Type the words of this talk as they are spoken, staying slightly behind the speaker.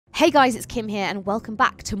Hey guys, it's Kim here and welcome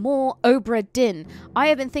back to more OBRA DINN. I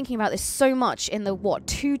have been thinking about this so much in the,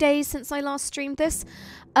 2 days since I last streamed this?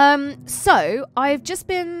 So I've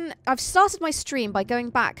started my stream by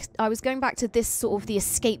I was going back to this sort of the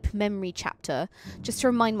escape memory chapter, just to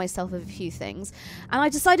remind myself of a few things. And I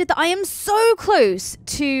decided that I am so close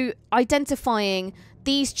to identifying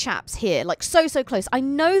these chaps here, like so close. I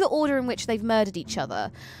know the order in which they've murdered each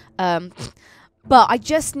other. But I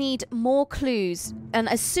just need more clues, and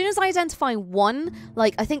as soon as I identify one,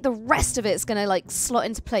 like, I think the rest of it's gonna, like, slot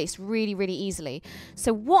into place really, really easily.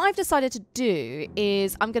 So what I've decided to do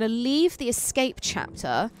is I'm gonna leave the escape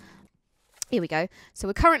chapter. Here we go. So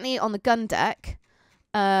we're currently on the gun deck.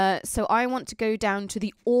 So I want to go down to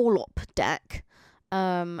the Orlop deck,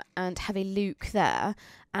 and have a look there.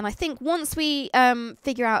 And I think once we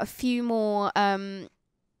figure out a few more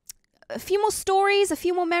stories, a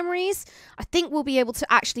few more memories, I think we'll be able to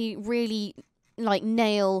actually really, like,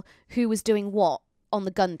 nail who was doing what on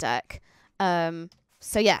the gun deck.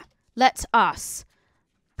 So yeah, let us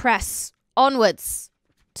press onwards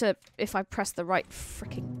to, if I press the right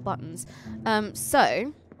freaking buttons.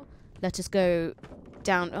 So let us go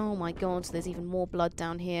down. Oh my god, there's even more blood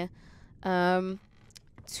down here. To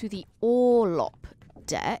the Orlop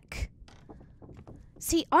deck.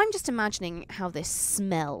 See, I'm just imagining how this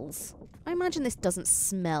smells. I imagine this doesn't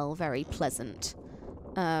smell very pleasant.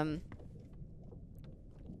 Oh,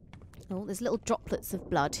 there's little droplets of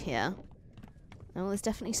blood here. Oh, there's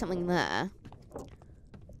definitely something there.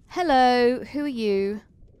 Hello, who are you?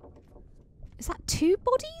 Is that 2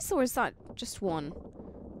 bodies, or is that just one?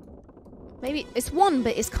 Maybe it's one,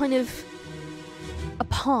 but it's kind of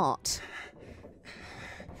apart.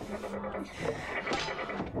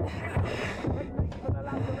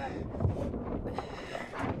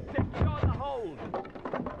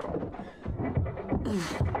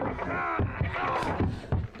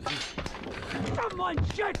 Someone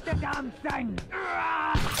shoot the damn thing!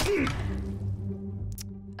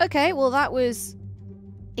 Okay, well that was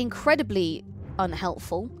incredibly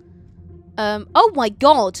unhelpful. Oh my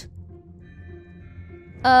god!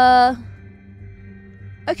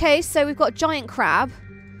 Okay, so we've got a giant crab.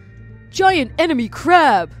 Giant enemy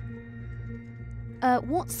crab!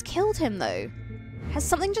 What's killed him though? Has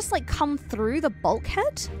something just, like, come through the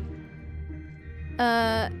bulkhead?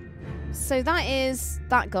 So that is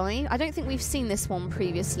that guy. I don't think we've seen this one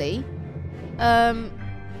previously.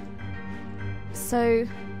 So...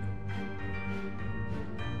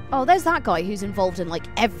 Oh, there's that guy who's involved in, like,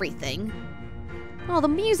 everything. Oh, the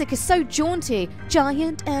music is so jaunty.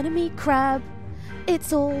 Giant enemy crab.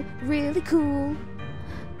 It's all really cool.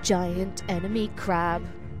 Giant enemy crab.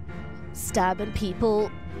 Stabbing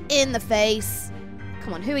people in the face.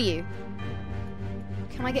 Come on, who are you?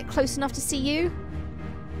 Can I get close enough to see you?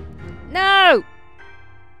 No!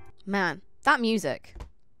 Man, that music.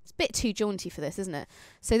 It's a bit too jaunty for this, isn't it?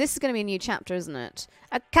 So this is going to be a new chapter, isn't it?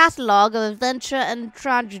 A catalogue of adventure and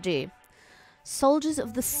tragedy. Soldiers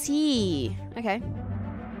of the Sea. Okay.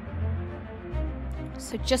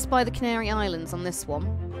 So just by the Canary Islands on this one.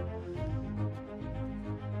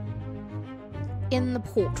 In the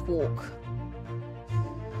Port Walk.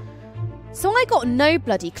 So I got no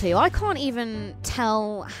bloody clue. I can't even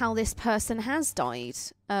tell how this person has died.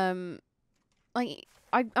 Like,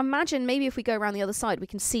 I imagine maybe if we go around the other side, we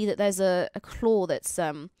can see that there's a claw that's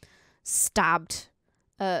stabbed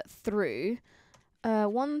through.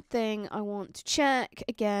 One thing I want to check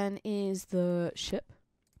again is the ship.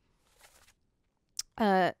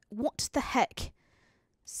 What the heck?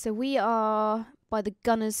 So we are by the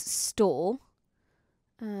gunner's store.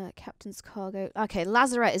 Captain's cargo. Okay,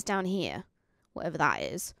 Lazarette is down here. Whatever that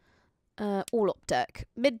is. Orlop deck.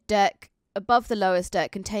 Mid-deck. Above the lowest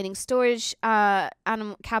deck. Containing storage,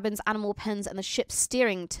 cabins, animal pens, and the ship's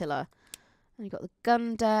steering tiller. And you've got the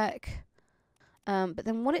gun deck. But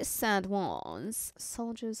then what it said was...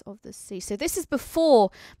 Soldiers of the Sea. So this is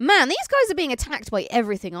before... Man, these guys are being attacked by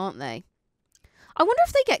everything, aren't they? I wonder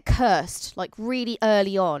if they get cursed, like, really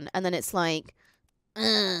early on. And then it's like...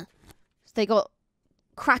 They got...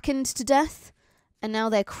 krakened to death, and now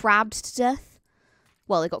they're crabbed to death.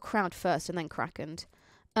 Well, they got crabbed first and then krakened.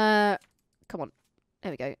 Come on.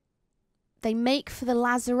 There we go. They make for the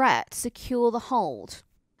lazarette. Secure the hold.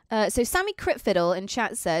 So Sammy Critfiddle in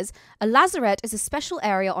chat says, a lazarette is a special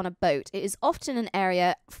area on a boat. It is often an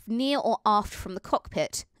area near or aft from the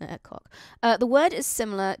cockpit. The word is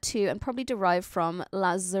similar to and probably derived from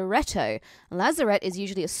lazaretto. A lazarette is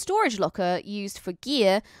usually a storage locker used for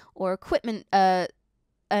gear or equipment a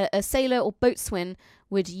sailor or boatswain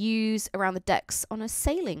would use around the decks on a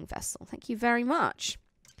sailing vessel. Thank you very much.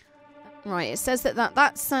 Right, it says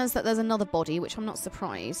that says that there's another body, which I'm not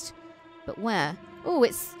surprised. But where? Oh,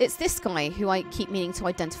 it's this guy who I keep meaning to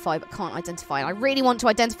identify but can't identify. And I really want to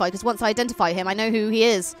identify because once I identify him, I know who he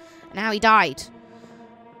is and how he died.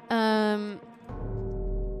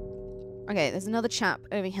 Okay, there's another chap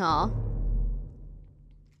over here.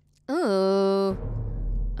 Oh,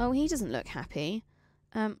 he doesn't look happy.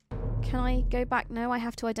 Can I go back? No, I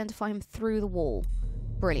have to identify him through the wall.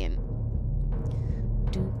 Brilliant.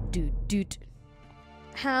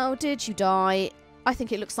 How did you die? I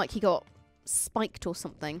think it looks like he got spiked or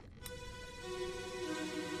something.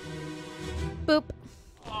 Boop.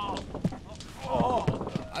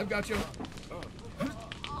 I've got you.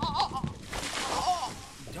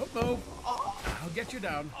 Don't move. I'll get you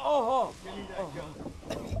down. Oh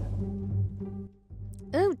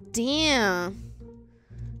dear.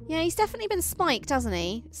 Yeah, he's definitely been spiked, hasn't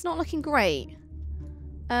he? It's not looking great.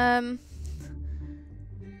 So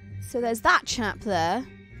there's that chap there.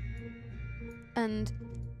 And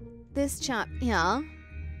this chap here.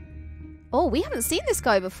 Oh, we haven't seen this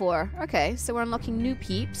guy before. Okay, so we're unlocking new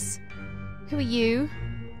peeps. Who are you?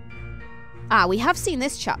 Ah, we have seen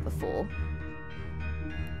this chap before.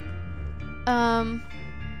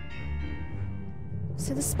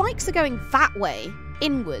 So the spikes are going that way,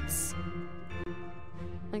 inwards.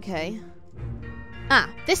 Okay. Ah,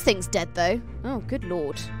 this thing's dead though. Oh, good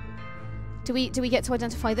lord. Do we get to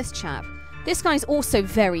identify this chap? This guy's also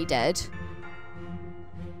very dead.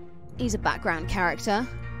 He's a background character.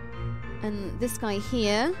 And this guy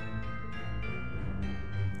here.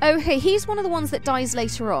 Oh, hey, he's one of the ones that dies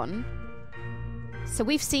later on. So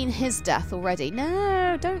we've seen his death already.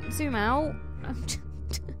 No, don't zoom out.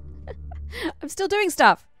 I'm still doing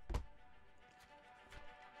stuff.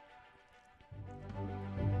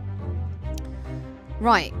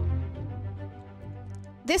 Right.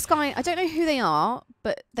 This guy, I don't know who they are,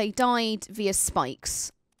 but they died via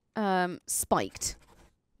spikes. Spiked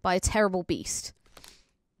by a terrible beast.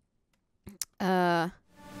 Oh,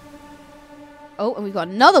 and we've got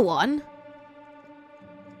another one.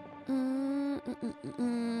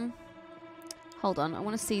 Hold on, I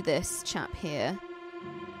want to see this chap here.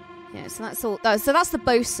 Yeah, so that's all. So that's the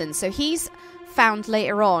bosun. So he's found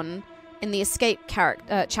later on in the escape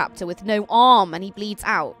chapter with no arm, and he bleeds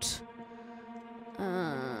out.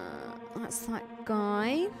 That's that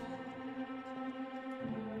guy.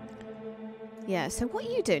 Yeah, so what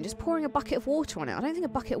are you doing? Just pouring a bucket of water on it? I don't think a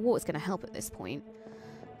bucket of water is going to help at this point.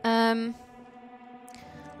 I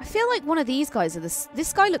feel like one of these guys are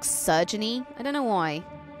this guy looks surgeon-y. I don't know why.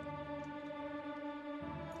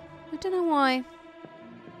 I don't know why.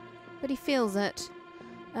 But he feels it.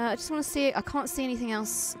 I just want to see it. I can't see anything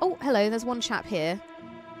else. Oh, hello. There's one chap here.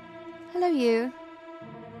 Hello, you.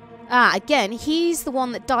 Ah, again, he's the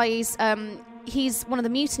one that dies. He's one of the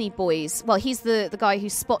mutiny boys. Well, he's the guy who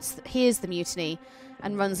hears the mutiny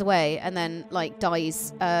and runs away and then, like,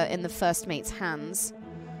 dies in the first mate's hands.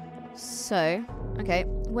 So, okay.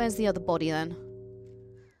 Where's the other body, then?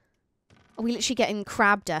 Are we literally getting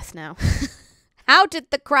crab death now? How did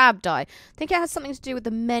the crab die? I think it has something to do with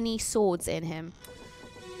the many swords in him.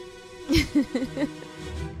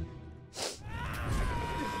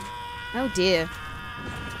 Oh, dear.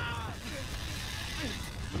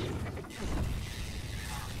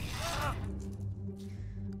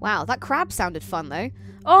 Wow, that crab sounded fun, though.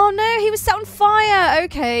 Oh, no, he was set on fire.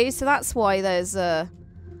 Okay, so that's why there's a...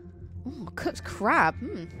 Oh, cooked crab.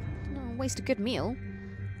 Don't waste a good meal.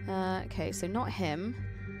 Okay, so not him.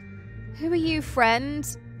 Who are you, friend?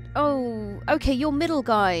 Oh, okay, you're middle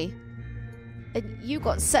guy. And you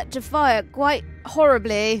got set to fire quite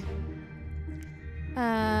horribly.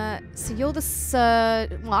 So you're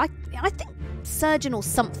the well, I think surgeon or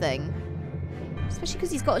something. Especially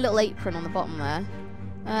because he's got a little apron on the bottom there.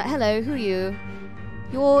 Hello, who are you?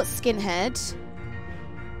 You're skinhead.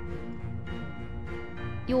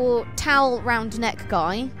 You're towel round neck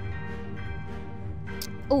guy.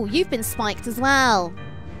 Oh, you've been spiked as well.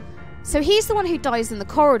 So he's the one who dies in the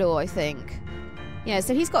corridor, I think. Yeah,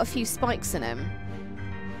 so he's got a few spikes in him.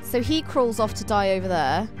 So he crawls off to die over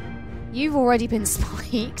there. You've already been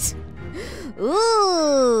spiked.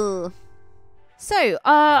 Ooh. So,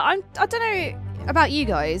 I don't know about you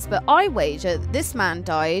guys, but I wager that this man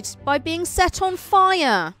died by being set on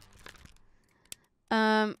fire.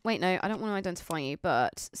 Wait, no, I don't want to identify you,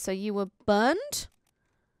 but... So you were burned?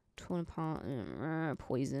 Torn apart,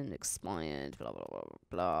 poisoned, expired, blah, blah, blah,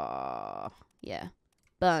 blah. Yeah.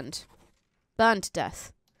 Burned. Burned to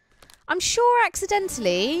death. I'm sure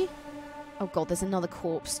accidentally... Oh god, there's another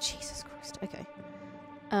corpse. Jesus Christ. Okay.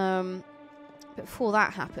 But before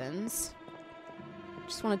that happens...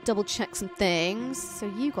 Just want to double check some things. So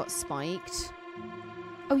you got spiked.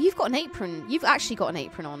 Oh, you've got an apron. You've actually got an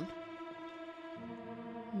apron on.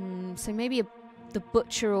 So maybe the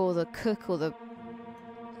butcher or the cook or the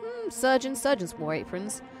surgeon. Surgeons wore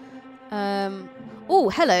aprons. Oh,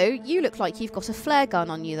 hello. You look like you've got a flare gun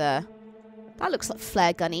on you there. That looks like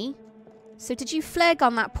flare gunny. So did you flare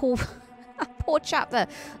gun that poor, that poor chap there?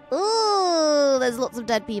 Oh, there's lots of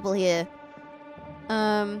dead people here.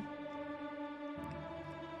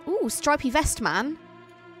 Ooh, stripy vest man.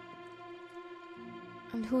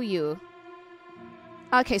 And who are you?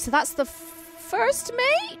 Okay, so that's the first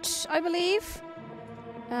mate, I believe.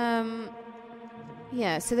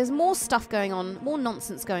 Yeah, so there's more stuff going on, more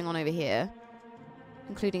nonsense going on over here,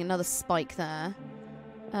 including another spike there.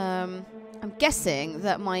 I'm guessing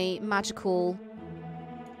that my magical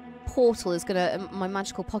portal is gonna, my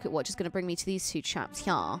magical pocket watch is gonna bring me to these two chaps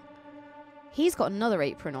here. He's got another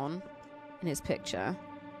apron on in his picture.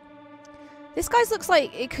 This guy looks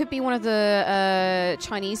like it could be one of the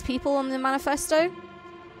Chinese people on the manifesto.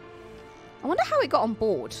 I wonder how it got on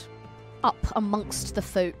board, up amongst the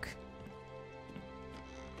folk.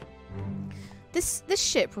 This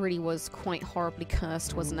ship really was quite horribly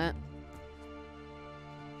cursed, wasn't it?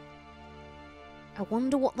 I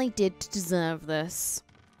wonder what they did to deserve this.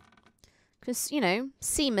 Because, you know,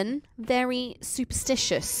 seamen, very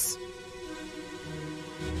superstitious.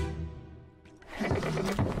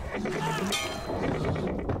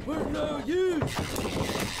 We're no use.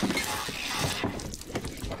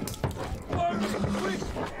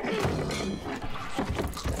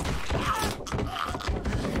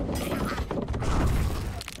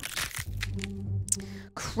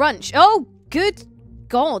 Crunch. Oh, good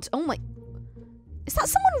God. Oh my. Is that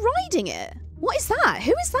someone riding it? What is that?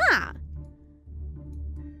 Who is that?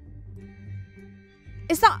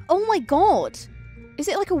 Is that... Oh my God. Is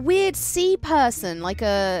it like a weird sea person? Like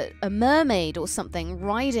a mermaid or something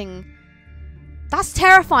riding... That's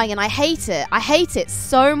terrifying and I hate it. I hate it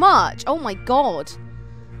so much. Oh my God.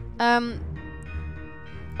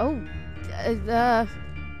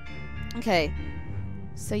 Okay.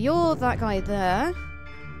 So you're that guy there.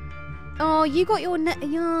 Oh, you got your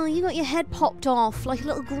you got your head popped off like a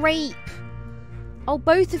little grape. Oh,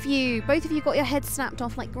 both of you got your head snapped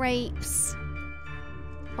off like grapes.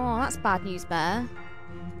 Oh, that's bad news, Bear.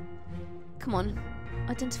 Come on,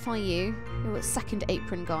 identify you. You're a second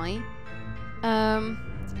apron guy.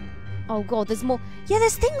 Oh God, there's more. Yeah,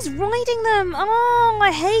 there's things riding them. Oh,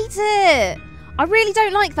 I hate it. I really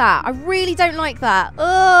don't like that. I really don't like that.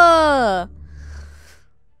 Ugh.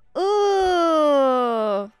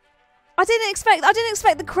 Ugh. I didn't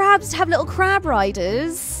expect the crabs to have little crab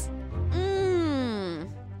riders.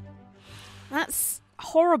 That's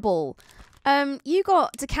horrible. You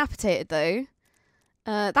got decapitated though.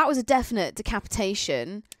 That was a definite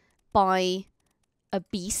decapitation by a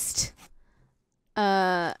beast.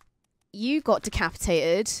 You got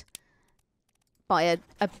decapitated by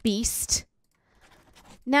a beast.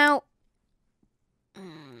 Now,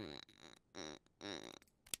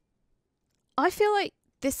 I feel like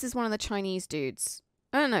this is one of the Chinese dudes.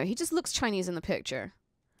 I don't know. He just looks Chinese in the picture.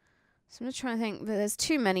 So I'm just trying to think. There's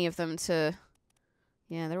too many of them to...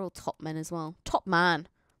 Yeah, they're all top men as well. Top man.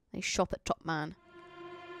 They shop at Top Man.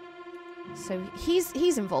 So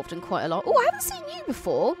he's involved in quite a lot. Oh, I haven't seen you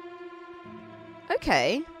before.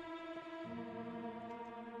 Okay.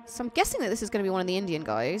 So I'm guessing that this is going to be one of the Indian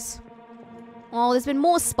guys. Oh, there's been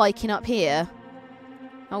more spiking up here.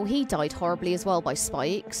 Oh, he died horribly as well by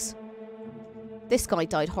spikes. This guy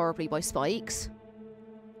died horribly by spikes.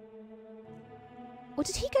 Or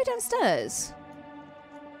did he go downstairs?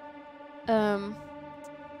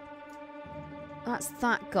 That's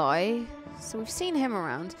that guy. So we've seen him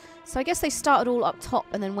around. So I guess they started all up top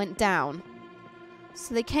and then went down.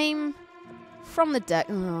 So they came from the deck.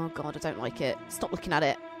 Oh God, I don't like it. Stop looking at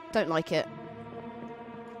it. Don't like it.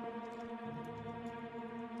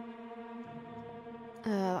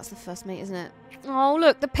 That's the first mate, isn't it? Oh,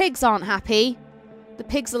 look, the pigs aren't happy. The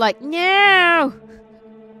pigs are like, no!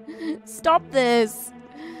 Stop this!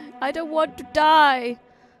 I don't want to die!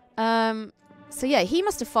 So yeah, he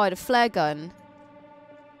must have fired a flare gun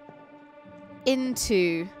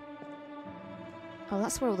into... Oh,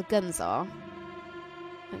 that's where all the guns are.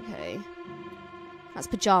 Okay. That's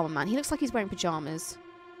Pajama Man. He looks like he's wearing pajamas.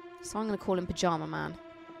 So I'm going to call him Pajama Man.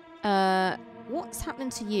 What's happening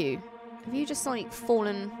to you? Have you just, like,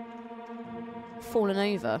 fallen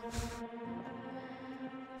over?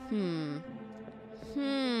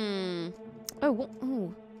 Oh, what?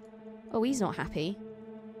 Oh. Oh, he's not happy.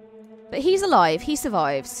 But he's alive. He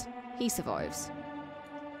survives. He survives.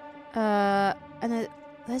 And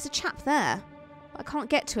there's a chap there. I can't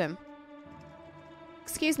get to him.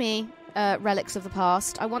 Excuse me, relics of the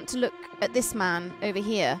past. I want to look at this man over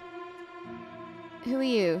here. Who are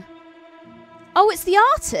you? Oh, it's the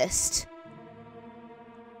artist.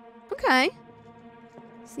 Okay.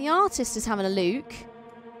 So the artist is having a look.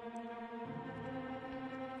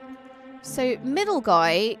 So middle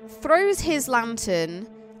guy throws his lantern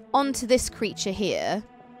onto this creature here.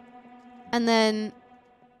 And then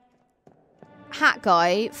hat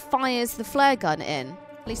guy fires the flare gun in.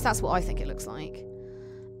 At least that's what I think it looks like.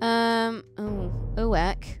 Oh,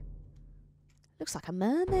 Oek. Looks like a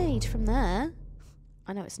mermaid from there.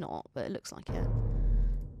 I know it's not, but it looks like it.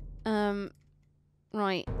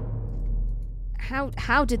 Right.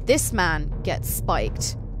 How did this man get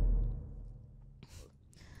spiked?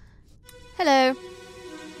 Hello.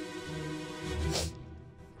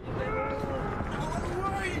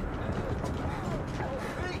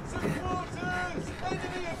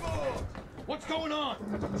 What's going on?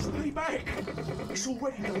 Stay back! It's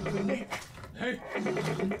already done for Nick. Hey!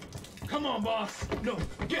 Come on, boss! No,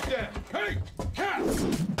 get there! Hey! Cat!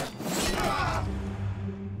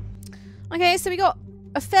 Okay, so we got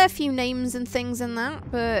a fair few names and things in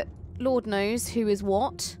that, but Lord knows who is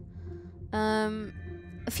what. A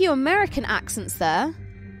few American accents there,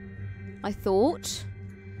 I thought.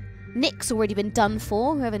 Nick's already been done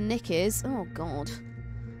for, whoever Nick is. Oh, God.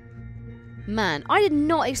 Man, I did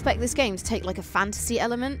not expect this game to take, like, a fantasy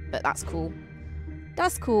element, but that's cool.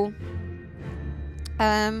 That's cool.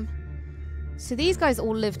 So these guys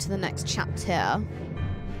all live to the next chapter.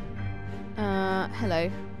 Hello.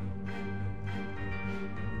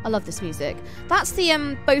 I love this music. That's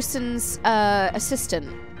the bosun's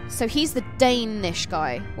assistant. So he's the Danish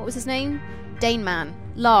guy. What was his name? Dane man.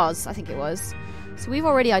 Lars, I think it was. So we've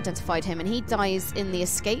already identified him, and he dies in the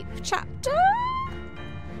escape chapter,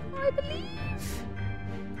 I believe.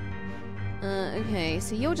 Okay,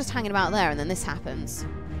 so you're just hanging about there, and then this happens.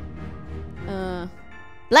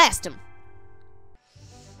 Blast him!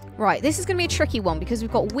 Right, this is going to be a tricky one, because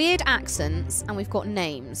we've got weird accents, and we've got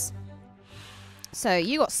names. So,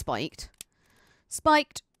 you got spiked.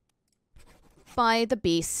 Spiked by the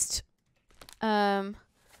beast. Un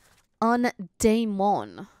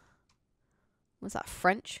daemon. Was that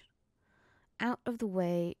French? Out of the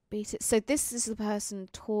way. Beat it. So, this is the person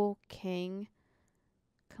talking.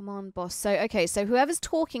 Come on, boss. So, okay, so whoever's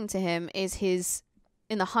talking to him is his...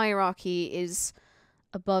 in the hierarchy is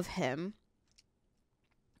above him.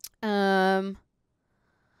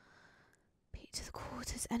 Beat to the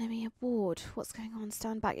quarters, enemy aboard. What's going on?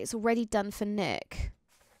 Stand back. It's already done for Nick.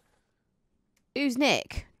 Who's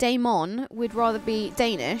Nick? Daemon would rather be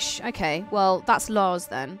Danish. Okay, well, that's Lars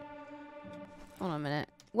then. Hold on a minute.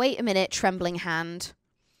 Wait a minute, trembling hand.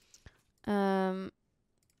 I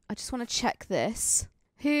just want to check this.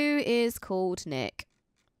 Who is called Nick?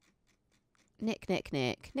 Nick.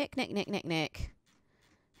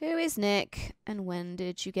 Who is Nick? And when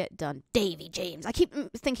did you get done? Davy James. I keep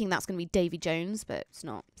thinking that's going to be Davy Jones, but it's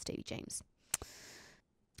not. It's Davy James.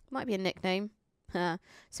 Might be a nickname. So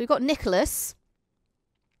we've got Nicholas.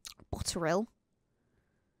 Botterill.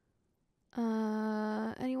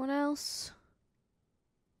 Anyone else?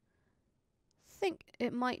 I think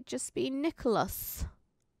it might just be Nicholas.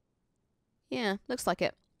 Yeah, looks like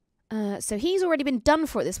it. So he's already been done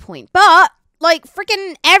for at this point. But, like,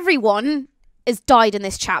 freaking everyone has died in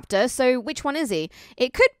this chapter. So which one is he?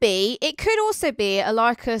 It could also be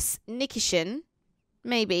Alarcus Nikishin.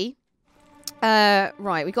 Maybe.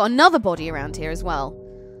 Right, we've got another body around here as well.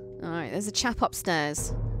 Alright, there's a chap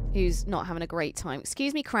upstairs who's not having a great time.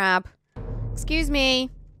 Excuse me, crab. Excuse me.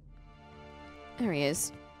 There he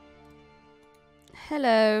is.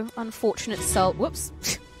 Hello, unfortunate soul. Whoops.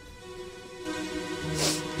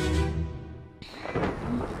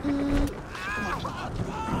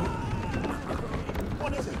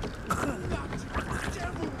 What is it?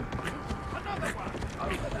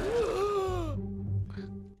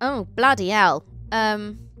 Oh, bloody hell.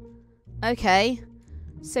 Okay.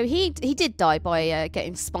 So he did die by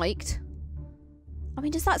getting spiked. I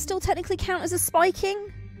mean, does that still technically count as a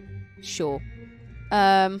spiking? Sure.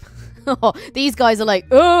 These guys are like,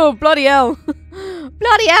 oh, bloody hell.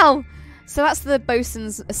 Bloody hell. So that's the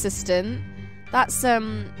bosun's assistant. That's,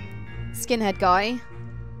 skinhead guy.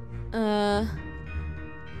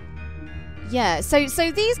 Yeah,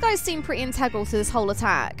 so these guys seem pretty integral to this whole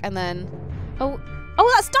attack. And then, oh,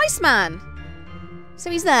 that's Dice Man. So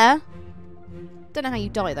he's there. Don't know how you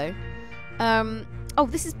die, though. Oh,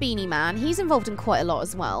 this is Beanie Man. He's involved in quite a lot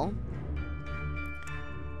as well.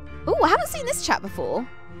 Oh, I haven't seen this chat before.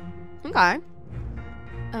 Okay.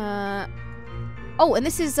 Oh, and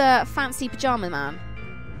this is Fancy Pajama Man.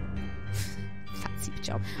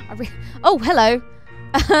 job. Oh, hello.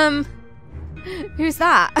 Who's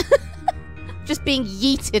that? Just being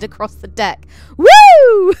yeeted across the deck. Woo!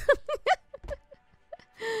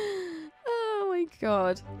 Oh my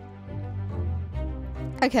god.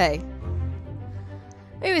 Okay.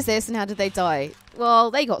 Who is this and how did they die?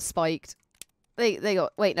 Well, they got spiked. They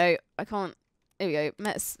got... Wait, no. I can't... There we go.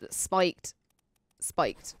 Spiked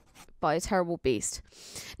by a terrible beast.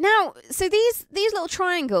 Now, so these little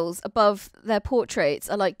triangles above their portraits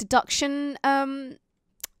are like deduction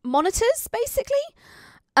monitors, basically.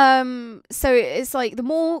 So it's like the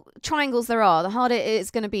more triangles there are, the harder it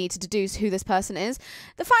is going to be to deduce who this person is.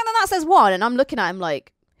 The fact that says 1 and I'm looking at him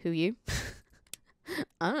like, who are you?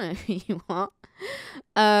 I don't know who you are.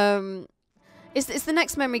 Is the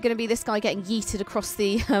next memory going to be this guy getting yeeted across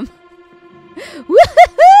the woohoo?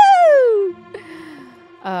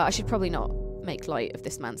 I should probably not make light of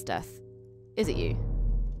this man's death. Is it you?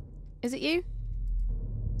 Is it you?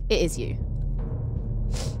 It is you.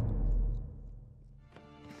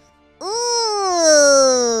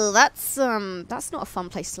 Ooh, that's not a fun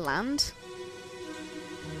place to land.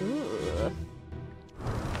 Ooh.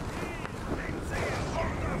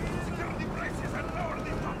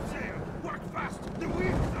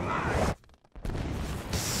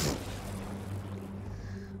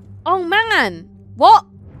 Oh man! What?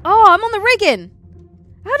 Oh, I'm on the rigging!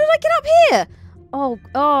 How did I get up here?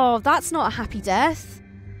 Oh, that's not a happy death.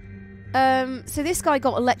 So this guy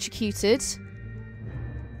got electrocuted.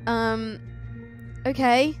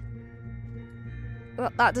 Okay.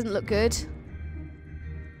 Well, that doesn't look good.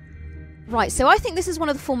 Right, so I think this is one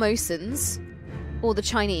of the Formosans. Or the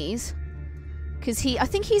Chinese. Because I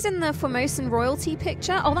think he's in the Formosan royalty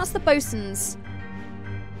picture. Oh, that's the bosun's.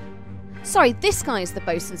 Sorry, this guy is the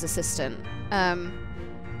bosun's assistant.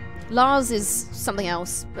 Lars is something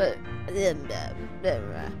else, but...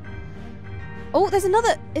 Oh, there's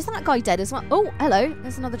another... Is that guy dead as well? Oh, hello.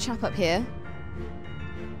 There's another chap up here.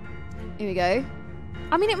 Here we go.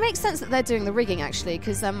 I mean, it makes sense that they're doing the rigging, actually,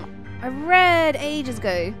 because I read ages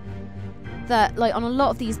ago that, like, on a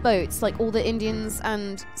lot of these boats, like, all the Indians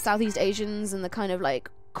and Southeast Asians and the kind of,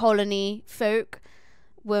 like, colony folk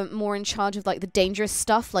were more in charge of, like, the dangerous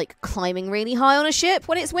stuff, like climbing really high on a ship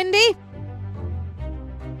when it's windy.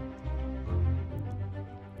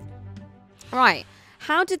 Right.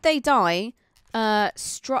 How did they die?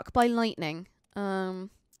 Struck by lightning.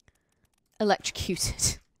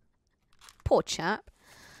 Electrocuted. Poor chap.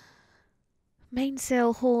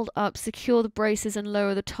 Mainsail hauled up, secure the braces and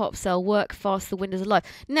lower the topsail, work fast, the wind is alive.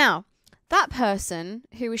 Now, that person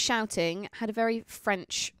who was shouting had a very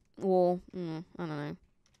French, or, I don't know.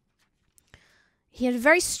 He had a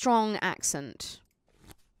very strong accent.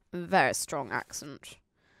 Very strong accent.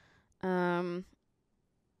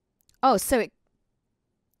 Oh, so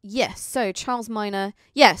yes, so Charles Minor.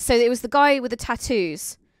 Yeah, so it was the guy with the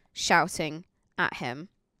tattoos shouting at him.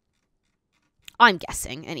 I'm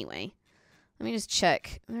guessing, anyway. Let me just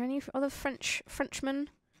check. Are there any other Frenchmen?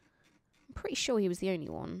 I'm pretty sure he was the only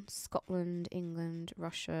one. Scotland, England,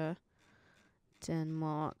 Russia,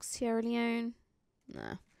 Denmark, Sierra Leone.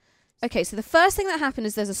 Nah. Okay, so the first thing that happened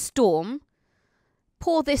is there's a storm.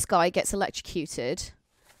 Poor this guy gets electrocuted.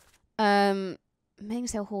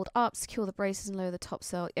 Mainsail hauled up, secure the braces and lower the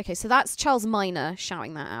topsail. Okay, so that's Charles Minor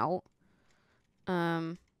shouting that out.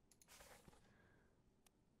 And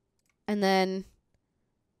then...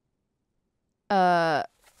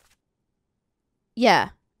 yeah.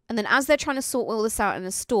 And then as they're trying to sort all this out in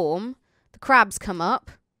a storm, the crabs come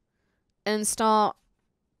up and start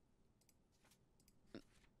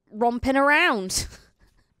romping around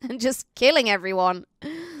and just killing everyone.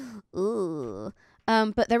 Ooh.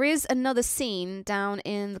 But there is another scene down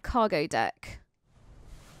in the cargo deck.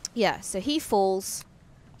 Yeah, so he falls.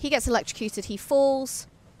 He gets electrocuted. He falls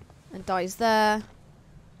and dies there.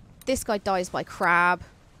 This guy dies by crab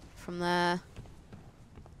from there.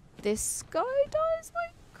 This guy dies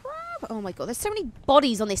by crab. Oh my god, there's so many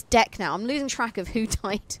bodies on this deck now. I'm losing track of who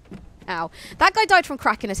died now. That guy died from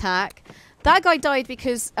Kraken attack. That guy died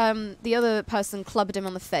because the other person clubbed him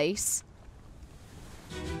on the face.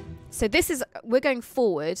 So this is... We're going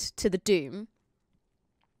forward to the Doom.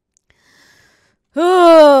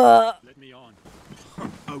 Let me on.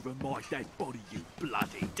 Over my dead body, you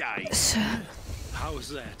bloody day. How's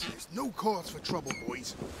that? There's no cause for trouble,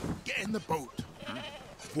 boys. Get in the boat.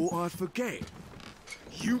 Thought I'd forget.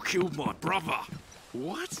 You killed my brother.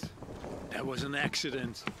 What? That was an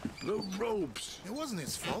accident. The ropes. It wasn't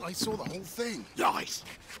his fault. I saw the whole thing. Lies.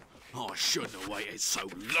 I shouldn't have waited so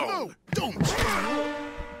long. No, don't.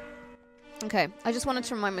 Okay, I just wanted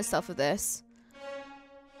to remind myself of this.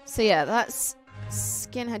 So yeah, that's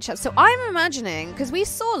Skinhead chap. So I'm imagining, because we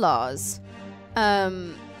saw Lars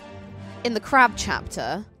in the crab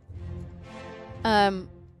chapter. Oh,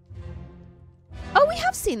 we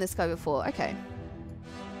have seen this guy before. Okay.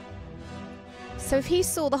 So if he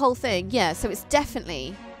saw the whole thing, yeah, so it's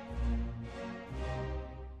definitely...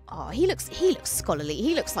 Oh, he looks scholarly.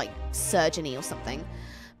 He looks like surgeon-y or something.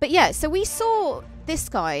 But yeah, so we saw this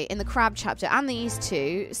guy in the crab chapter and these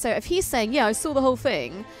two. So if he's saying, yeah, I saw the whole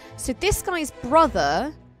thing. So this guy's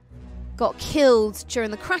brother got killed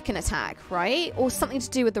during the Kraken attack, right? Or something to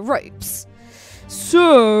do with the ropes.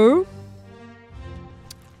 So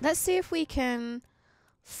let's see if we can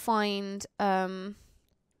find some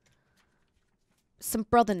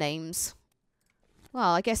brother names.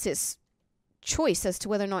 Well, I guess it's choice as to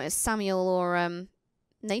whether or not it's Samuel or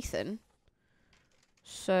Nathan.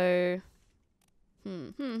 So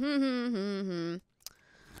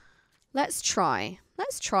let's try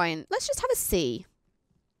and let's just have a see.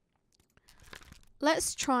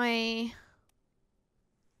 Let's try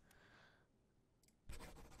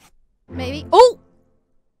maybe. Oh,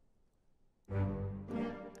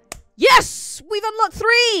 yes, we've unlocked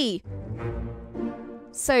 3.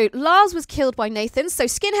 So Lars was killed by Nathan. So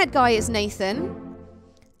skinhead guy is Nathan.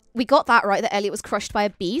 We got that right, that Elliot was crushed by a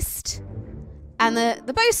beast. And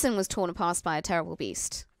the bosun was torn apart by a terrible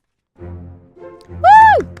beast.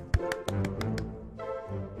 Woo!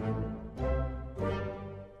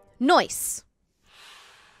 Nice.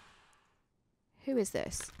 Who is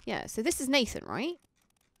this? Yeah, so this is Nathan, right?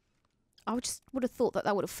 I would have thought that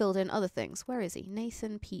that would have filled in other things. Where is he?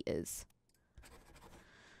 Nathan Peters.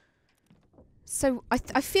 So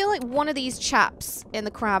I feel like one of these chaps in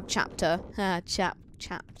the crab chapter,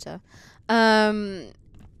 chapter,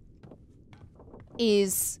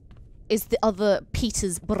 is the other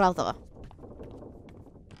Peter's brother.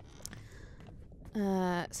 So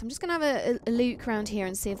I'm just gonna have a look around here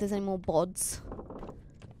and see if there's any more bods.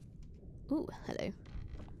 Ooh, hello.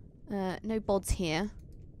 No bods here.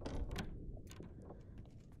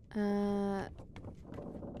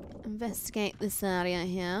 Investigate this area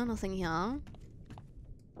here. Nothing here.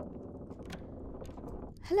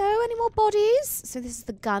 Hello, any more bodies? So this is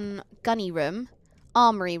the gunny room.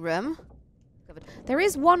 Armory room. There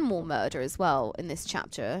is one more murder as well in this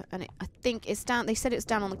chapter. And I think it's down... They said it's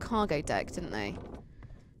down on the cargo deck, didn't they?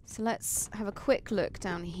 So let's have a quick look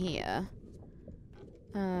down here.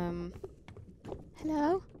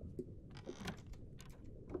 Hello?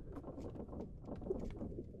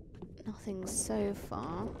 Nothing so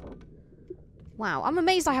far. Wow, I'm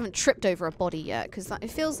amazed I haven't tripped over a body yet, because it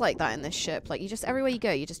feels like that in this ship. Like, you just, everywhere you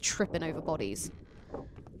go, you're just tripping over bodies.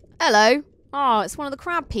 Hello. Oh, it's one of the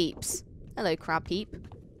crab peeps. Hello, crab peep.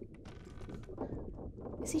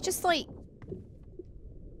 Is he just, like,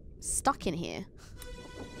 stuck in here?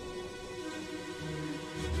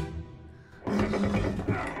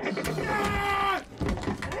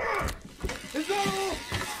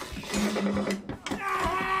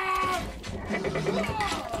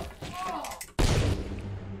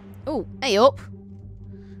 Oh, hey up.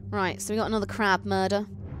 Right, so we got another crab murder.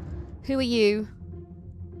 Who are you?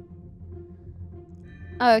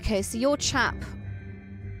 Oh, okay, so your chap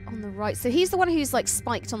on the right. So he's the one who's like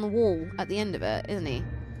spiked on the wall at the end of it, isn't he?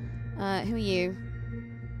 Who are you?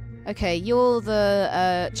 Okay, you're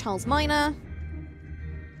the Charles Minor.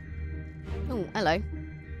 Oh, hello.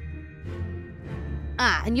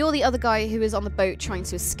 Ah, and you're the other guy who is on the boat trying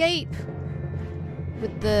to escape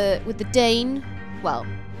with the Dane. Well,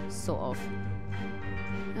 sort of.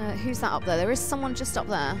 Who's that up there? There is someone just up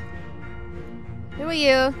there. Who are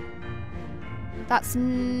you? That's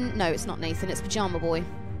no, it's not Nathan. It's Pajama Boy.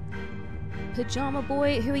 Pajama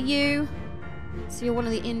Boy, who are you? So you're one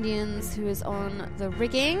of the Indians who is on the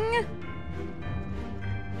rigging.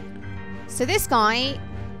 So this guy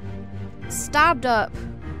stabbed up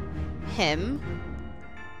him.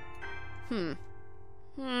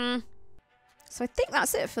 So I think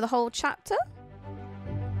that's it for the whole chapter.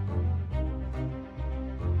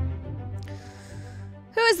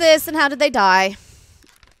 Who is this and how did they die?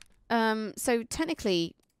 So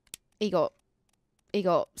technically he got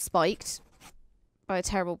spiked by a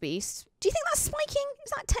terrible beast. Do you think that's spiking?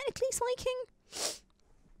 Is that technically spiking?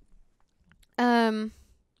 I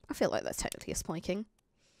feel like that's technically a spiking.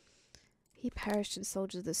 He perished in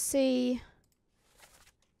Soldiers of the Sea.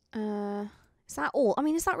 Is that all? I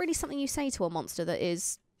mean, is that really something you say to a monster that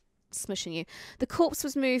is smushing you? The corpse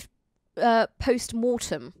was moved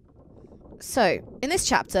post-mortem. So, in this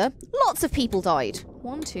chapter, lots of people died.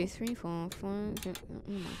 1, 2, 3, 4, 5... Oh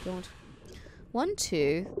my god. 1,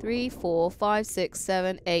 2, 3, 4, 5, 6,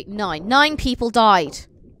 7, 8, 9. 9 people died.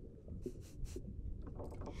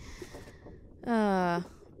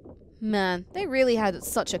 Man, they really had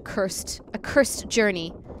such a cursed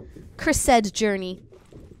journey. Cursed journey.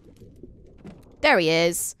 There he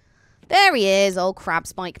is. There he is, old crab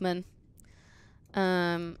spikeman.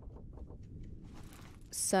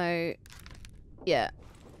 So, yeah.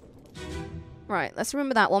 Right, let's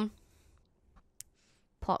remember that one.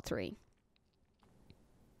 Part 3.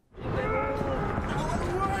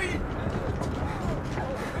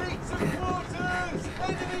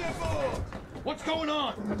 What's going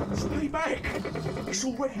on? Stay back. It's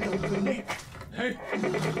already done for Nick. Hey.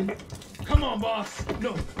 Come on, boss.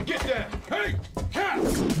 No, get there. Hey, cat!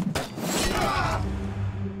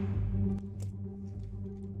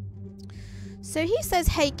 So he says,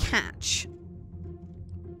 hey, catch.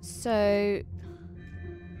 So,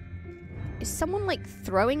 is someone, like,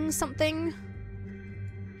 throwing something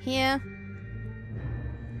here?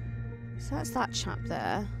 So that's that chap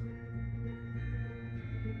there.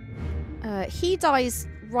 He dies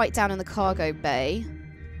right down in the cargo bay.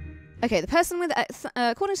 Okay, the person with...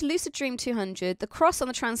 according to Lucid Dream 200, the cross on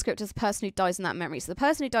the transcript is the person who dies in that memory. So the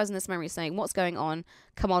person who dies in this memory is saying, what's going on?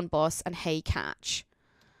 Come on, boss. And hey, catch.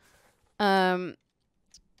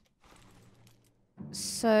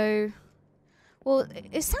 So... Well,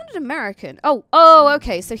 it sounded American. Oh,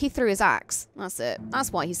 okay, so he threw his axe. That's it.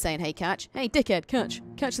 That's why he's saying, hey, catch. Hey, dickhead, catch.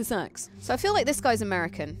 Catch this axe. So I feel like this guy's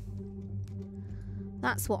American.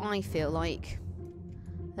 That's what I feel like.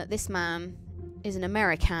 That this man is an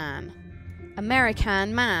American.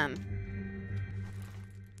 American man.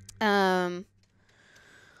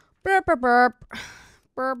 Burp, burp, burp.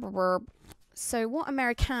 Burp, burp, burp. So what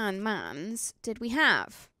American mans did we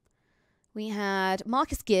have? We had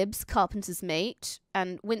Marcus Gibbs, Carpenter's mate,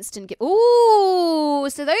 and Winston Gibbs. Ooh,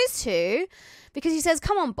 so those two, because he says,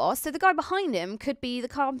 come on, boss. So the guy behind him could be the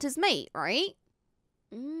Carpenter's mate, right?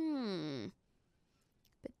 But,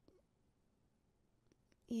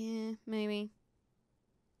 yeah, maybe.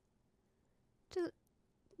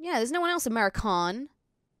 Yeah, there's no one else American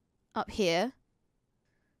up here.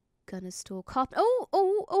 Gunner's store.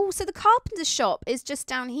 So the carpenter's shop is just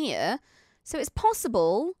down here. So it's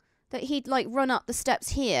possible that he'd like run up the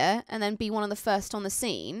steps here and then be one of the first on the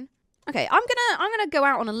scene. Okay, I'm gonna go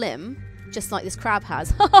out on a limb, just like this crab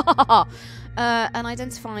has, and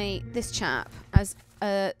identify this chap as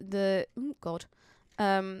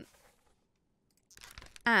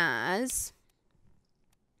as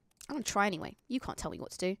I'm gonna try anyway. You can't tell me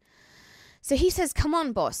what to do. So he says, "Come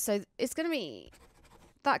on, boss." So it's gonna be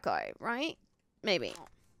that guy, right? Maybe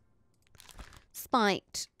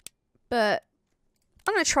spiked, but.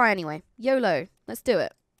 I'm going to try anyway. YOLO. Let's do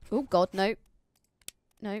it. Oh, God, no.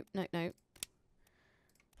 No.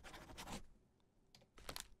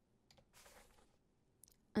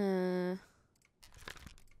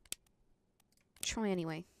 Try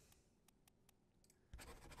anyway.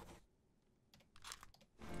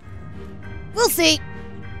 We'll see.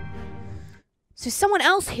 So someone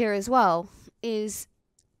else here as well is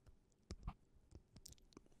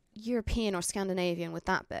European or Scandinavian with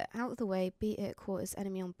that bit. Out of the way, beat it, quarters,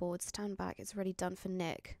 enemy on board, stand back, it's already done for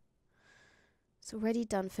Nick. It's already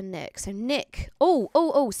done for Nick. So Nick,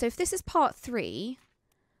 so if this is part 3,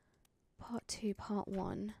 part 2, part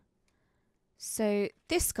 1. So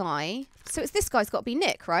this guy, so it's this guy's got to be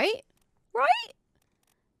Nick, right? Right?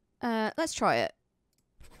 Let's try it.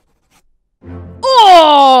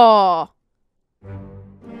 Oh!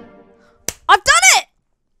 I've done it!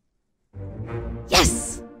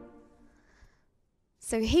 Yes!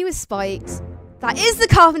 So he was spiked. That is the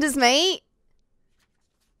carpenter's mate.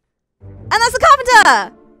 And that's the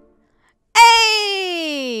carpenter!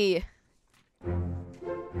 Hey!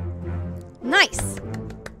 Nice.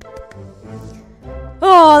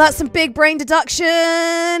 Oh, that's some big brain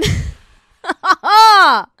deduction.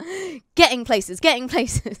 Getting places.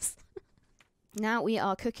 Now we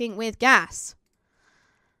are cooking with gas.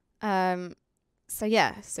 So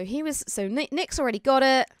yeah, so Nick's already got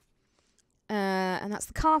it. And that's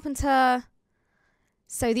the carpenter.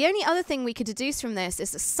 So the only other thing we could deduce from this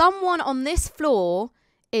is that someone on this floor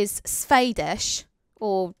is Swedish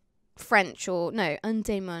or French or no,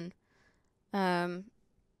 Undemon.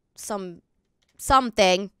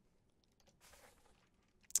 Something.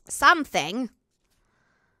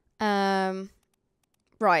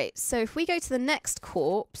 Right, so if we go to the next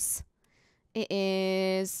corpse, it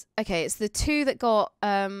is okay, it's the two that got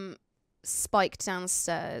spiked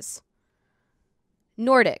downstairs.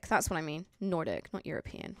 Nordic, that's what I mean. Nordic, not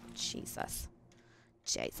European. Jesus.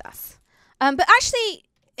 But actually,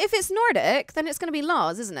 if it's Nordic, then it's going to be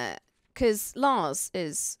Lars, isn't it? Because Lars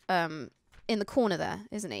is in the corner there,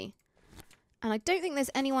 isn't he? And I don't think there's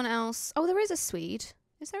anyone else. Oh, there is a Swede.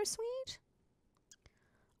 Is there a Swede?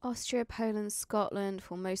 Austria, Poland, Scotland,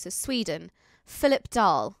 Formosa, Sweden. Philip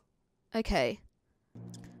Dahl. Okay.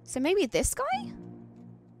 So maybe this guy?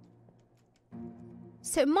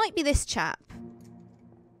 So it might be this chap.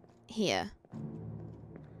 Here.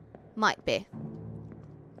 Might be.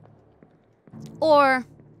 Or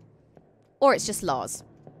it's just Lars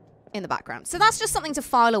in the background. So that's just something to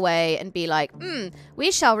file away and be like,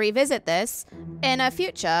 we shall revisit this in a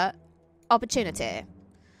future opportunity.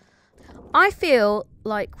 I feel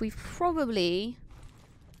like we've probably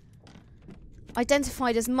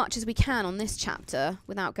identified as much as we can on this chapter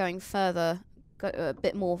without going further, a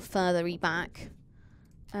bit more further-y back.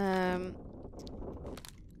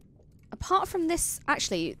 Apart from this,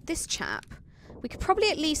 actually, this chap, we could probably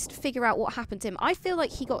at least figure out what happened to him. I feel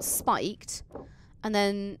like he got spiked and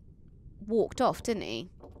then walked off, didn't he?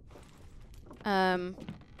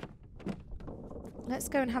 Let's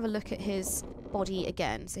go and have a look at his body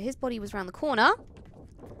again. So his body was around the corner.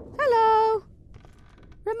 Hello!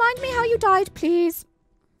 Remind me how you died, please.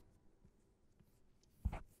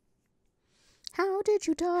 How did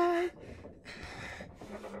you die?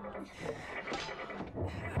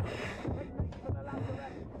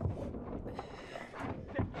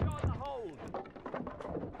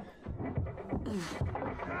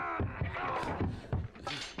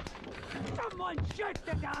 Someone shoot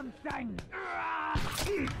the damn thing!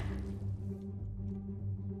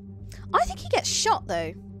 I think he gets shot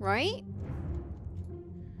though, right?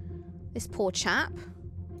 This poor chap.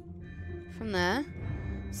 From there.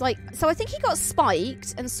 It's like, so I think he got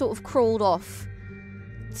spiked and sort of crawled off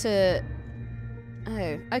to...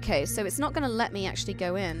 Oh, okay, so it's not going to let me actually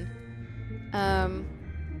go in.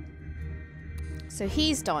 So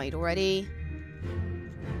he's died already.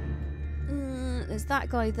 There's that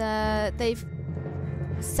guy there. They've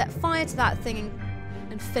set fire to that thing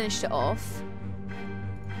and finished it off.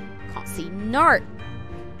 Can't see nart.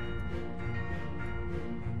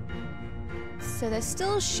 So they're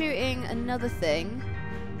still shooting another thing.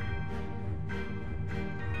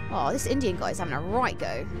 Oh, this Indian guy's having a right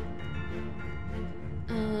go.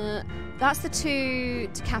 That's the two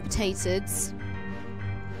decapitateds.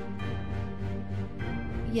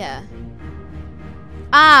 Yeah.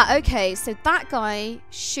 Ah, okay. So that guy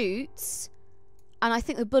shoots, and I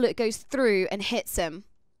think the bullet goes through and hits him.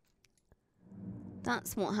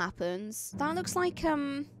 That's what happens. That looks like,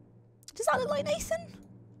 does that look like Nathan?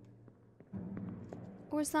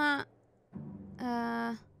 Or is that,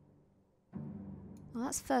 well,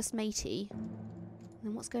 that's First Matey. And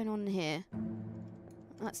then what's going on in here?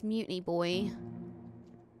 That's Mutiny Boy.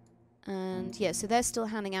 And, yeah, so they're still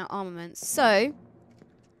handing out armaments. So,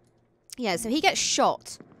 yeah, so he gets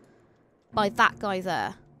shot by that guy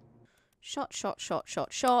there. Shot, shot, shot,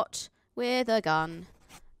 shot, shot. With a gun.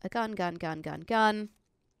 A gun, gun, gun, gun, gun.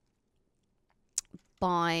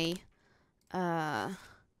 By,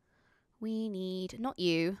 we need, not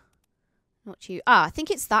you. Not you. Ah, I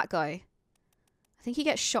think it's that guy. I think he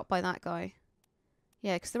gets shot by that guy.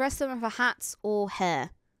 Yeah, because the rest of them have hats or hair.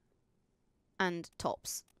 And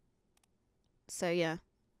tops. So, yeah.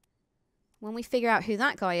 When we figure out who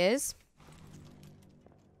that guy is...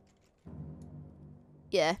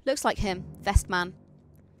 Yeah, looks like him. Vest man.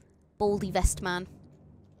 Baldy vest man.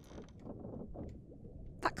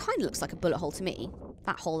 That kind of looks like a bullet hole to me.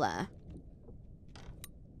 That hole there.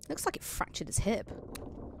 Looks like it fractured his hip.